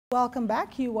Welcome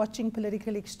back. You're watching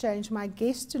Political Exchange. My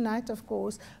guest tonight, of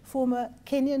course, former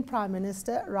Kenyan Prime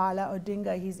Minister Raila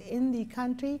Odinga. He's in the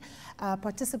country,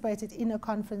 participated in a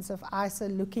conference of ISA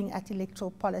looking at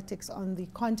electoral politics on the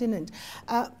continent.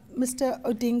 Mr.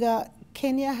 Odinga,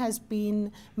 Kenya has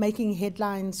been making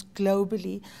headlines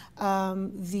globally.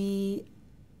 The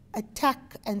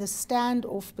attack and the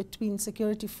standoff between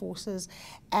security forces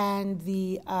and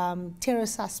the terror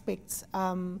suspects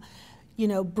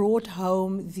brought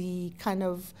home the kind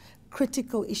of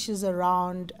critical issues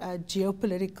around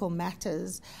geopolitical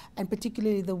matters, and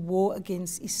particularly the war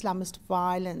against Islamist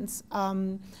violence.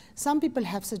 Some people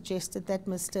have suggested that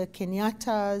Mr.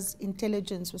 Kenyatta's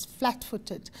intelligence was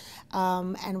flat-footed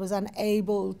and was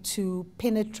unable to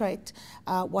penetrate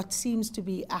what seems to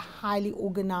be a highly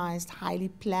organized, highly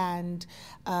planned,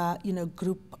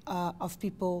 group of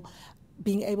people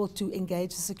being able to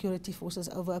engage the security forces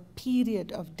over a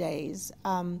period of days.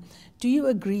 Do you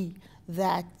agree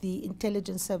that the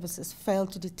intelligence services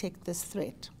failed to detect this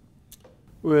threat?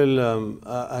 Well,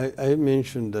 I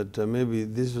mentioned that maybe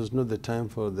this was not the time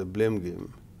for the blame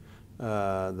game,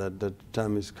 that the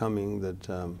time is coming, that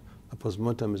a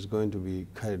postmortem is going to be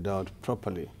carried out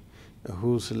properly,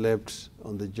 who slept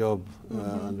on the job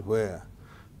and where.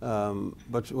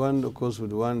 But one, of course,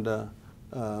 would wonder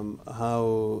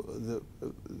how the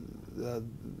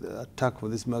attack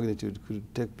of this magnitude could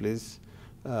take place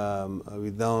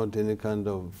without any kind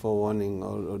of forewarning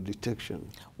or detection.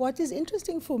 What is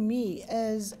interesting for me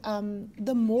is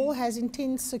the mall has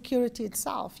intense security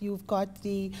itself. You've got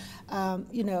the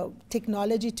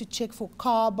technology to check for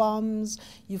car bombs.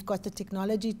 You've got the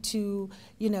technology to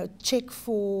check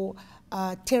for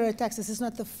terror attacks. This is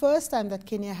not the first time that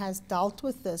Kenya has dealt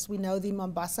with this. We know the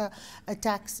Mombasa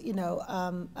attacks,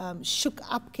 shook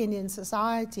up Kenyan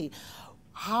society.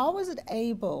 How was it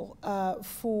able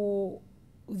for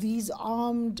these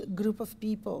armed group of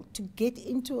people to get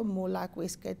into a mall like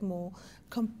Westgate Mall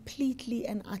completely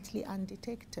and utterly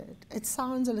undetected? It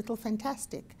sounds a little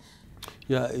fantastic.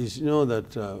 Yeah, you know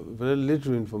that very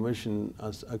little information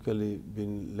has actually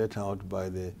been let out by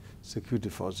the security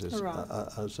forces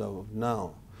as of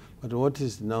now. But what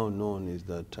is now known is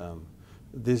that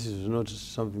this is not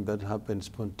something that happened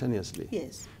spontaneously.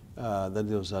 Yes. That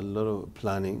there was a lot of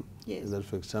planning. Yes. That,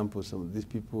 for example, some of these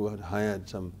people had hired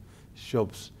some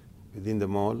shops within the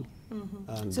mall.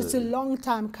 And So it's a long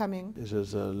time coming. It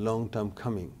was a long time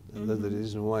coming. And that's the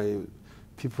reason why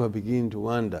people are beginning to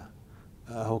wonder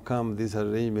how come these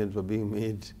arrangements were being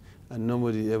made and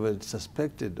nobody ever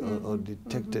suspected or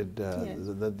detected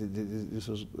that this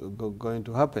was going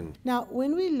to happen. Now,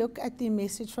 when we look at the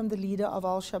message from the leader of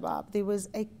Al-Shabaab, there was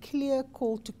a clear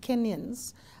call to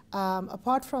Kenyans,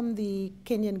 apart from the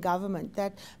Kenyan government,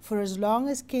 that for as long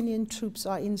as Kenyan troops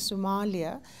are in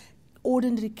Somalia,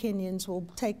 ordinary Kenyans will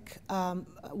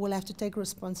have to take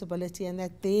responsibility, and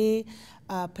that their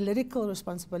political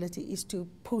responsibility is to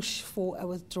push for a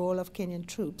withdrawal of Kenyan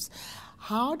troops.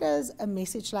 How does a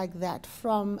message like that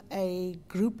from a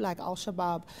group like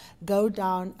Al-Shabaab go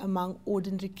down among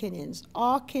ordinary Kenyans?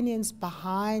 Are Kenyans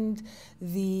behind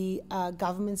the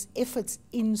government's efforts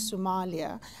in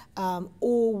Somalia,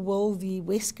 or will the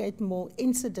Westgate Mall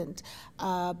incident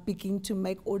begin to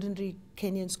make ordinary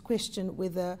Kenyans question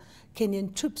whether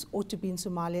Kenyan troops ought to be in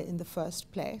Somalia in the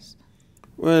first place?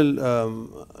 Well,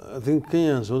 I think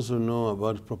Kenyans also know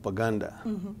about propaganda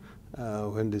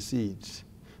when they see it.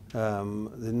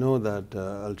 They know that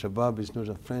Al-Shabaab is not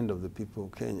a friend of the people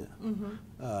of Kenya,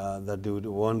 that they would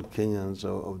warn Kenyans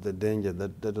of the danger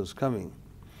that was coming.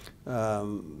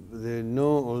 They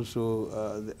know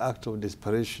also the act of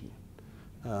desperation,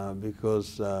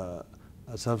 because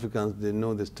as Africans, they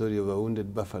know the story of a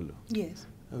wounded buffalo. Yes.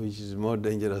 Which is more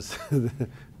dangerous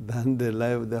than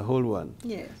the whole one.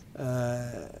 Yes.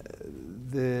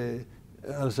 The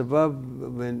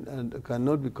Al-Shabaab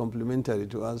cannot be complementary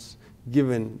to us,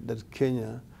 given that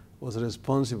Kenya was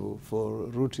responsible for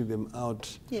rooting them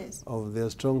out of their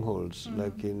strongholds,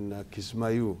 like in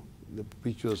Kismayu,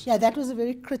 which was... Yeah, that was a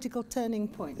very critical turning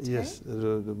point. Yes,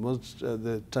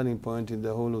 the turning point in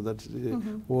the whole of that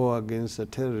war against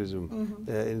terrorism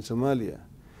in Somalia.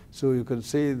 So you can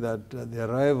say that the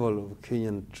arrival of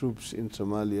Kenyan troops in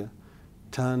Somalia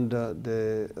turned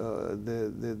the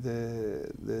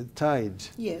tide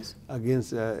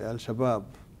against Al-Shabaab.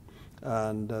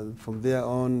 And from there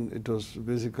on, it was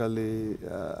basically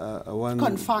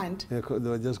confined. They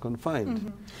were just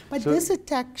confined. But so this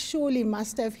attack surely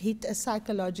must have hit a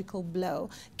psychological blow,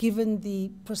 given the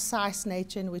precise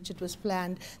nature in which it was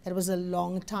planned. That was a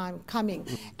long time coming.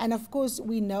 And of course,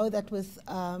 we know that with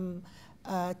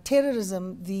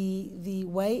terrorism, the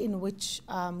way in which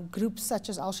groups such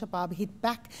as Al-Shabaab hit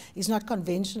back is not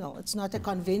conventional. It's not a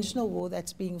conventional war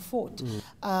that's being fought.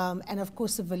 And of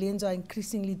course, civilians are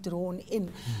increasingly drawn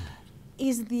in.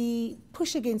 Is the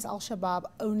push against Al-Shabaab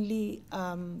only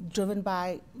driven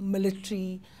by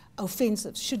military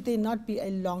offensives? Should there not be a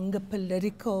longer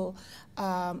political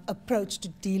approach to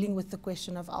dealing with the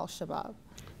question of Al-Shabaab?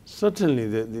 Certainly,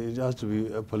 it has to be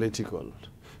political.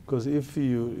 Because if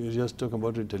you just talk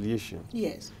about retaliation,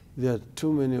 yes, there are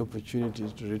too many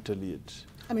opportunities to retaliate.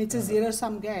 I mean, it's a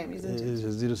zero-sum game, isn't it? It's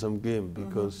a zero-sum game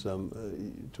because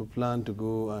to plan to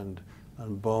go and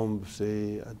bomb,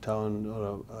 say, a town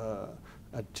or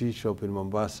a tea shop in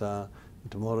Mombasa,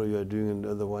 tomorrow you are doing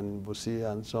another one in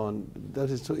Busia and so on, that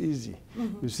is so easy.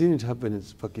 We've seen it happen in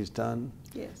Pakistan,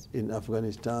 yes, in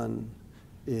Afghanistan,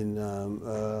 in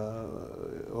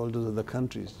all those other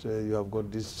countries. You have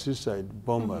got these suicide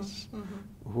bombers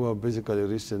who are basically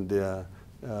recent their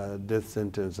death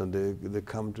sentence and they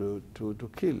come to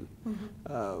kill.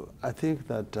 I think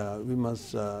that we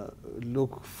must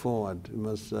look forward, we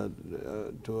must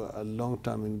to a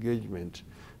long-term engagement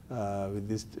with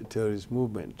this terrorist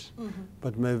movement.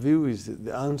 But my view is that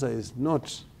the answer is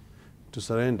not to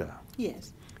surrender.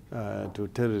 Yes. To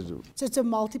terrorism. So it's a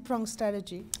multi-pronged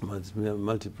strategy. It's a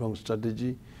multi-pronged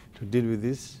strategy to deal with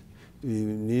this. We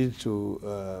need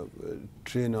to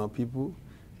train our people,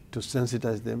 to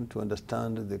sensitize them, to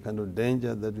understand the kind of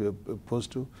danger that we are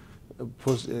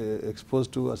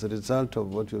exposed to as a result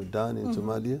of what we've done in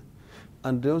Somalia,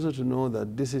 and also to know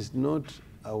that this is not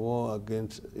a war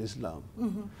against Islam.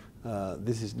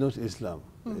 This is not Islam.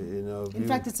 In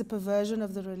fact, it's a perversion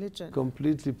of the religion.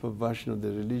 Completely perversion of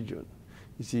the religion.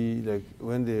 You see, like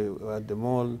when they were at the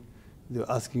mall, they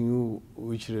were asking you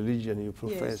which religion you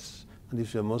profess, yes, and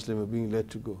if you're Muslim, you're being let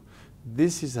to go.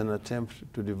 This is an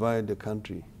attempt to divide the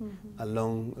country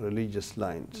along religious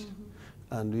lines.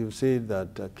 And we've said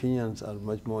that Kenyans are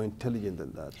much more intelligent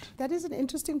than that. That is an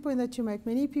interesting point that you make.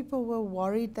 Many people were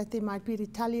worried that there might be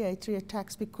retaliatory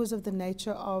attacks because of the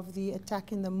nature of the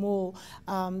attack in the mall,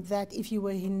 that if you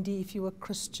were Hindi, if you were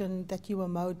Christian, that you were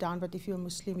mowed down, but if you were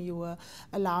Muslim, you were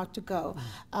allowed to go.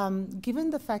 Given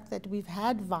the fact that we've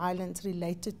had violence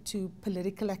related to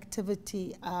political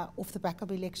activity off the back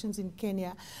of elections in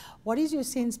Kenya, what is your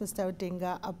sense, Mr.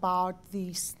 Odinga, about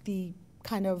the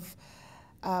kind of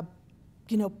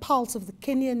pulse of the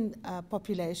Kenyan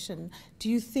population? Do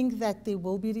you think that there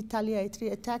will be retaliatory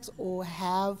attacks, or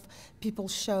have people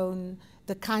shown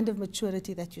the kind of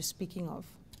maturity that you're speaking of?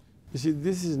 You see,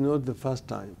 this is not the first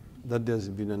time that there's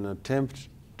been an attempt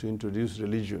to introduce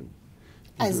religion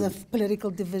as a political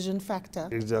division factor.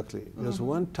 Exactly. There's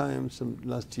one time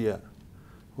last year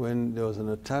when there was an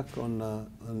attack on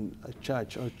a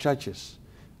church or churches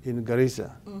in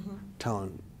Garissa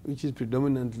town, which is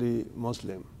predominantly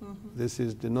Muslim. This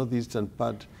is the northeastern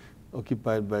part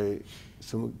occupied by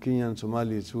some Kenyan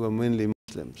Somalis who are mainly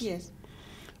Muslims. Yes.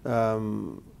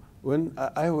 When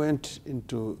I went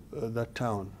into that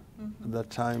town at that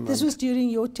time. This was during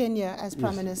your tenure as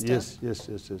Prime Minister? Yes.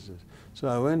 So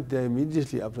I went there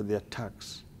immediately after the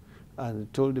attacks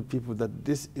and told the people that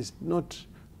this is not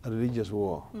a religious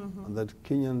war, and that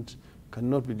Kenyans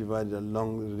cannot be divided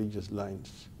along religious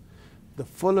lines. The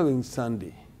following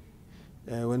Sunday,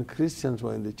 when Christians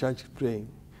were in the church praying,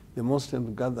 the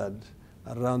Muslims gathered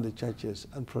around the churches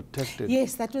and protected.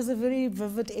 Yes, that was a very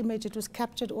vivid image. It was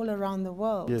captured all around the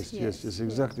world. Yes,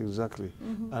 exactly.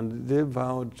 And they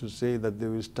vowed to say that they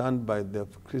will stand by their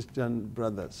Christian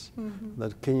brothers,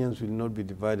 that Kenyans will not be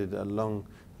divided along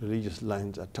religious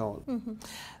lines at all.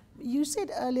 You said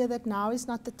earlier that now is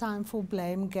not the time for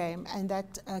blame game, and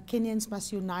that Kenyans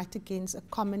must unite against a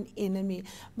common enemy.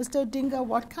 Mr. Odinga,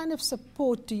 what kind of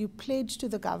support do you pledge to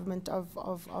the government of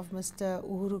Mr.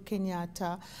 Uhuru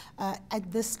Kenyatta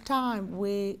at this time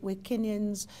where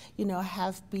Kenyans,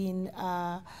 have been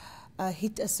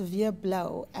hit a severe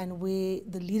blow, and where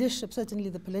the leadership, certainly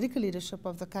the political leadership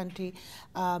of the country,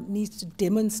 needs to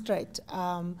demonstrate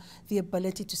the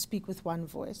ability to speak with one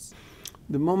voice?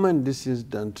 The moment this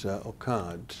incident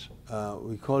occurred,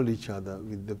 we called each other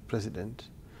with the president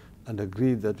and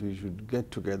agreed that we should get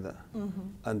together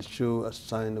and show a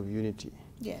sign of unity.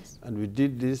 Yes. And we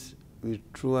did this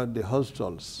throughout the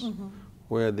hospitals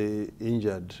where the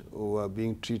injured were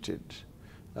being treated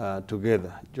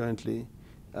together, jointly.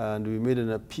 And we made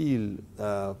an appeal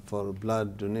for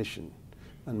blood donation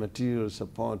and material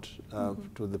support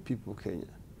to the people of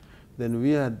Kenya. Then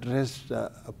we addressed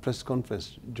a press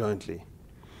conference jointly.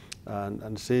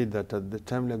 and said that at the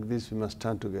time like this we must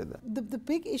stand together. The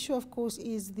big issue, of course,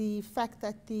 is the fact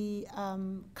that the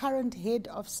current head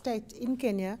of state in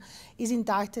Kenya is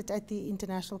indicted at the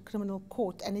International Criminal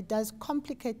Court, and it does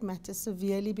complicate matters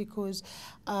severely because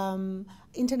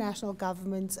international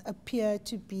governments appear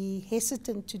to be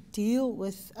hesitant to deal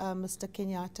with Mr.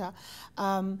 Kenyatta.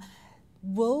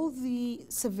 Will the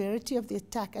severity of the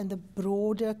attack and the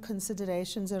broader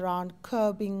considerations around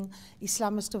curbing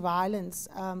Islamist violence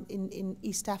in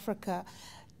East Africa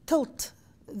tilt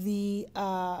the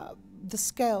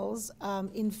scales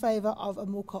in favor of a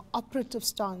more cooperative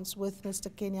stance with Mr.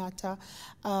 Kenyatta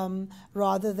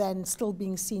rather than still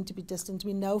being seen to be distant?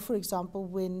 We know, for example,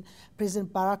 when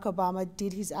President Barack Obama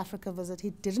did his Africa visit,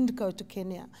 he didn't go to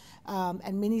Kenya,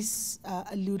 and many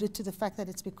alluded to the fact that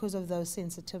it's because of those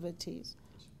sensitivities.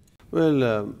 Well,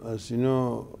 as you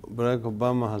know, Barack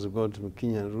Obama has got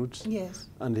Kenyan roots. Yes.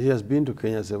 And he has been to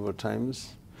Kenya several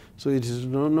times. So it is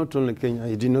not only Kenya,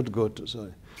 he did not go to,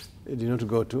 he did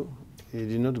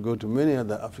not go to many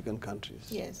other African countries.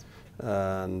 Yes.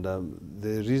 And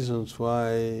the reasons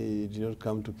why he did not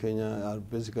come to Kenya are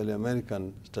basically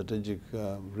American strategic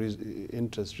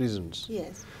interest reasons.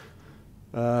 Yes.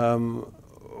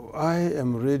 I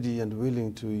am ready and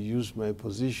willing to use my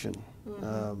position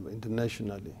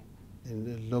internationally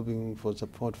in lobbying for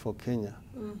support for Kenya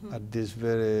at this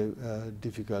very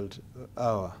difficult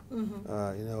hour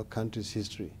in our country's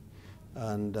history.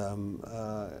 And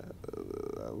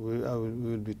we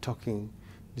will be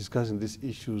discussing these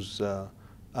issues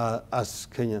as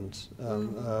Kenyans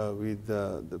with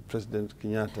the President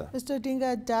Kenyatta. Mr.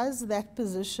 Odinga, does that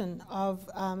position of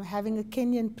having a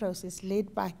Kenyan process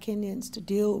led by Kenyans to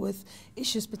deal with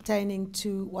issues pertaining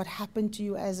to what happened to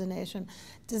you as a nation,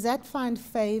 does that find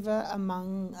favor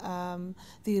among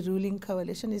the ruling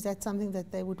coalition? Is that something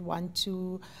that they would want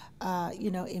to,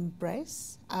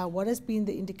 embrace? What has been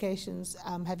the indications?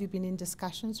 Have you been in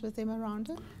discussions with them around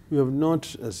it? We have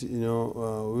not, as you know,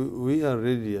 we are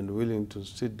ready and willing to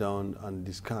sit down and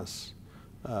discuss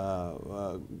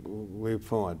way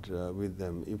forward with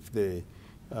them if they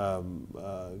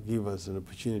give us an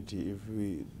opportunity,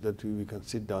 that we can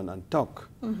sit down and talk.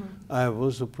 I have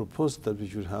also proposed that we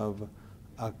should have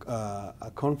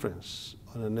a conference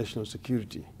on national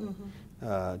security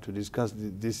to discuss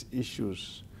these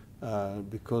issues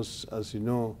because, as you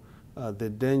know, the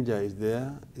danger is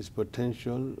there, is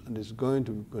potential, and is going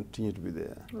to continue to be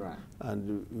there. Right.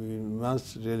 And we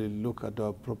must really look at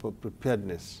our proper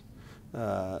preparedness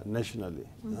nationally,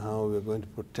 how we are going to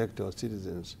protect our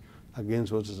citizens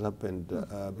against what has happened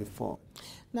before.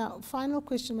 Now, final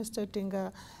question, Mr.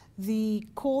 Odinga. The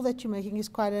call that you're making is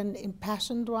quite an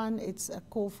impassioned one. It's a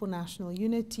call for national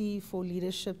unity, for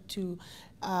leadership to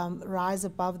rise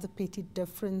above the petty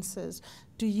differences.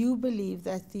 Do you believe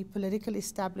that the political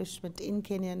establishment in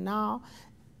Kenya now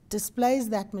displays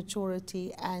that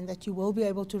maturity and that you will be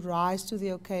able to rise to the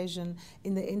occasion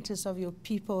in the interest of your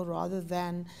people rather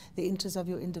than the interest of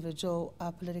your individual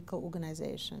political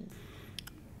organization?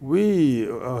 We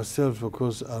ourselves, of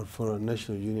course, are for a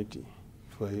national unity,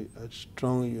 for a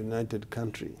strong, united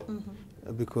country,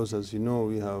 because, as you know,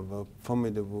 we have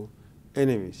formidable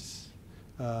enemies.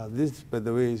 This, by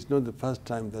the way, is not the first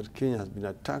time that Kenya has been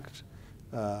attacked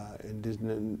in this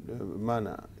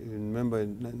manner. You remember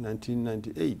in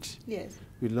 1998, yes,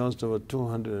 we lost over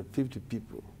 250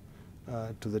 people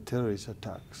to the terrorist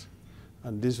attacks,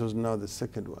 and this was now the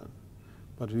second one.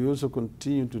 But we also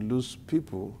continue to lose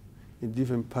people in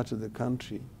different parts of the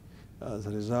country as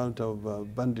a result of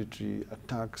banditry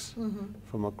attacks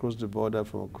from across the border,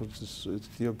 from across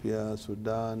Ethiopia,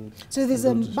 Sudan. So there's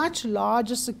a much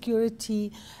larger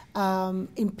security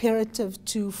imperative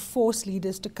to force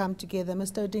leaders to come together.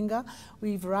 Mr. Odinga,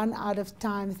 we've run out of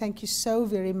time. Thank you so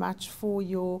very much for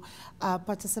your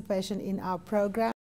participation in our program.